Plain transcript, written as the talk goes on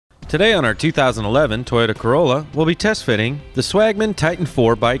Today on our 2011 Toyota Corolla, we'll be test fitting the Swagman Tighten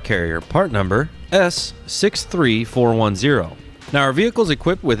 4 bike carrier, part number S63410. Now our vehicle is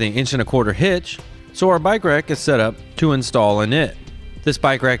equipped with an 1.25 inch hitch, so our bike rack is set up to install in it. This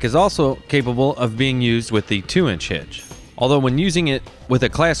bike rack is also capable of being used with the 2-inch hitch. Although when using it with a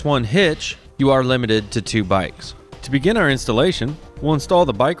Class 1 hitch, you are limited to 2 bikes. To begin our installation, we'll install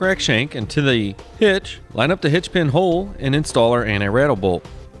the bike rack shank into the hitch, line up the hitch pin hole, and install our anti-rattle bolt.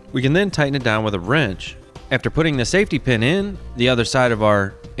 We can then tighten it down with a wrench. After putting the safety pin in the other side of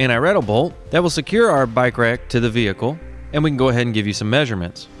our anti-rattle bolt, that will secure our bike rack to the vehicle, and we can go ahead and give you some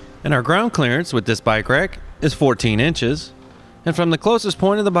measurements. And our ground clearance with this bike rack is 14 inches, and from the closest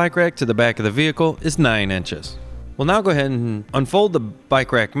point of the bike rack to the back of the vehicle is 9 inches. We'll now go ahead and unfold the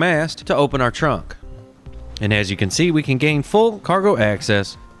bike rack mast to open our trunk. And as you can see, we can gain full cargo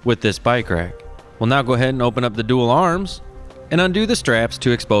access with this bike rack. We'll now go ahead and open up the dual arms and undo the straps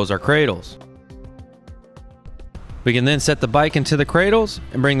to expose our cradles. We can then set the bike into the cradles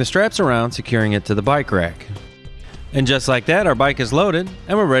and bring the straps around, securing it to the bike rack. And just like that, our bike is loaded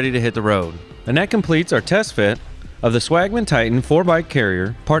and we're ready to hit the road. And that completes our test fit of the Swagman Tighten 4 bike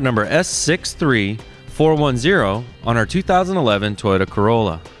carrier, part number S63410 on our 2011 Toyota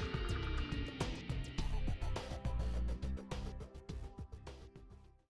Corolla.